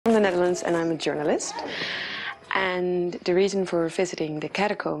the Netherlands and I'm a journalist. And the reason for visiting the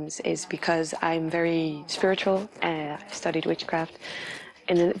catacombs is because I'm very spiritual. I studied witchcraft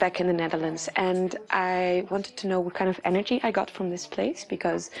back in the Netherlands, and I wanted to know what kind of energy I got from this place,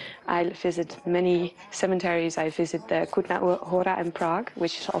 because I visit many cemeteries. I visit the Hora in Prague,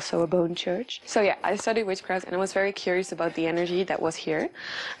 which is also a bone church. So yeah, I studied witchcraft and I was very curious about the energy that was here.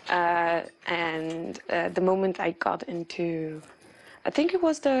 The moment I got into, I think it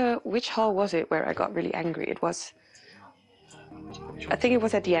was which hall was it where I got really angry? I think it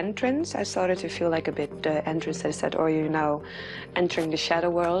was at the entrance. I started to feel like a bit, the entrance that said, "Oh, you're now entering the shadow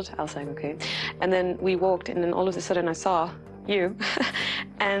world." I was like, okay. And then we walked, and then all of a sudden I saw you.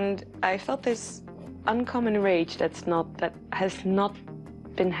 And I felt this uncommon rage that has not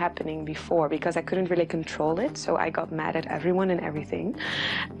been happening before, because I couldn't really control it. So I got mad at everyone and everything.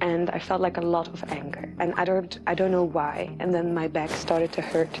 And I felt like a lot of anger. And I don't know why. And then my back started to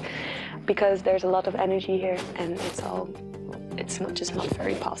hurt, because there's a lot of energy here, and it's not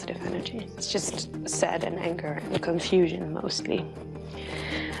very positive energy. It's just sad and anger and confusion mostly.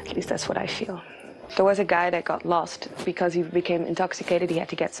 At least that's what I feel. There was a guy that got lost because he became intoxicated. He had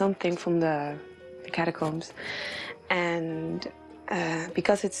to get something from the catacombs. And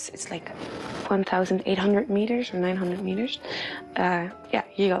because it's like 1,800 meters or 900 meters, yeah,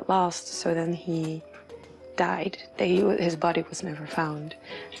 he got lost. So then he died. His body was never found.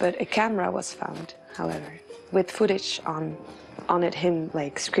 But a camera was found, however, with footage on it, him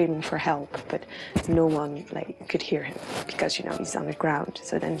like screaming for help, but no one like could hear him because, you know, he's underground.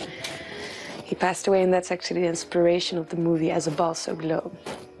 So then he passed away, and that's actually the inspiration of the movie As Above, So Below,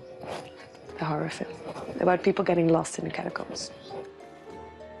 the horror film about people getting lost in the catacombs.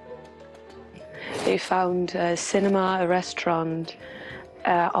 They found a cinema, a restaurant,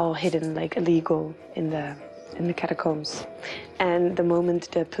 all hidden, like illegal in the catacombs. And the moment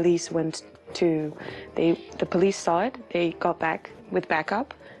the police went to, the police saw it, they got back with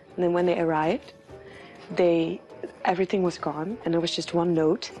backup, and then when they arrived, everything was gone, and there was just one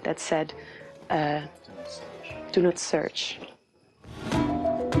note that said, "Do not search."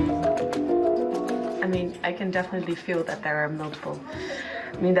 I mean, I can definitely feel that there are multiple.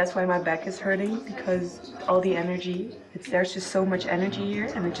 I mean, that's why my back is hurting, because all the energy, there's just so much energy here,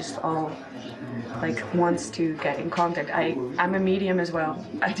 and it just all like wants to get in contact. I'm a medium as well.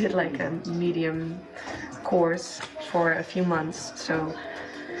 I did like a medium course for a few months. So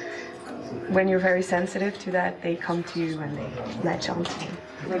when you're very sensitive to that, they come to you and they latch on to you.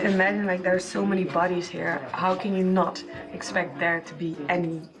 Imagine, like, there's so many bodies here. How can you not expect there to be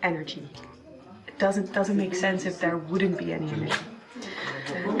any energy? It doesn't make sense if there wouldn't be any energy.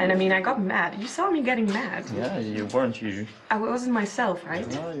 And I mean, I got mad. You saw me getting mad. Yeah, you weren't you? I wasn't myself, right?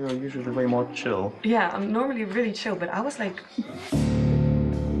 No, you're usually way more chill. Yeah, I'm normally really chill, but I was like...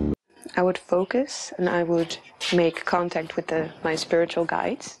 I would focus, and I would make contact with my spiritual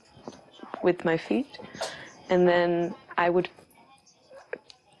guides with my feet. And then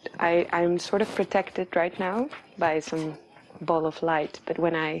I'm sort of protected right now by some ball of light, but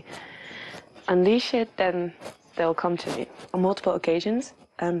when I unleash it, then they'll come to me. On multiple occasions,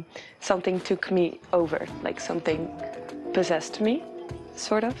 something took me over, like something possessed me,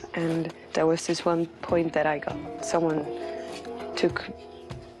 sort of. And there was this one point that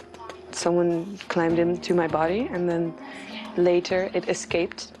someone climbed into my body, and then later it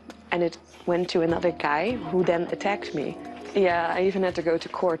escaped and it went to another guy who then attacked me. Yeah, I even had to go to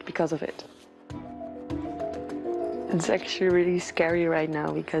court because of it. It's actually really scary right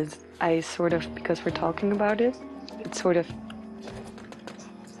now, because because we're talking about it,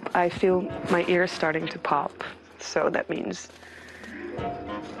 I feel my ears starting to pop. So that means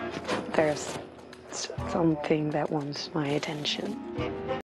there's something that wants my attention.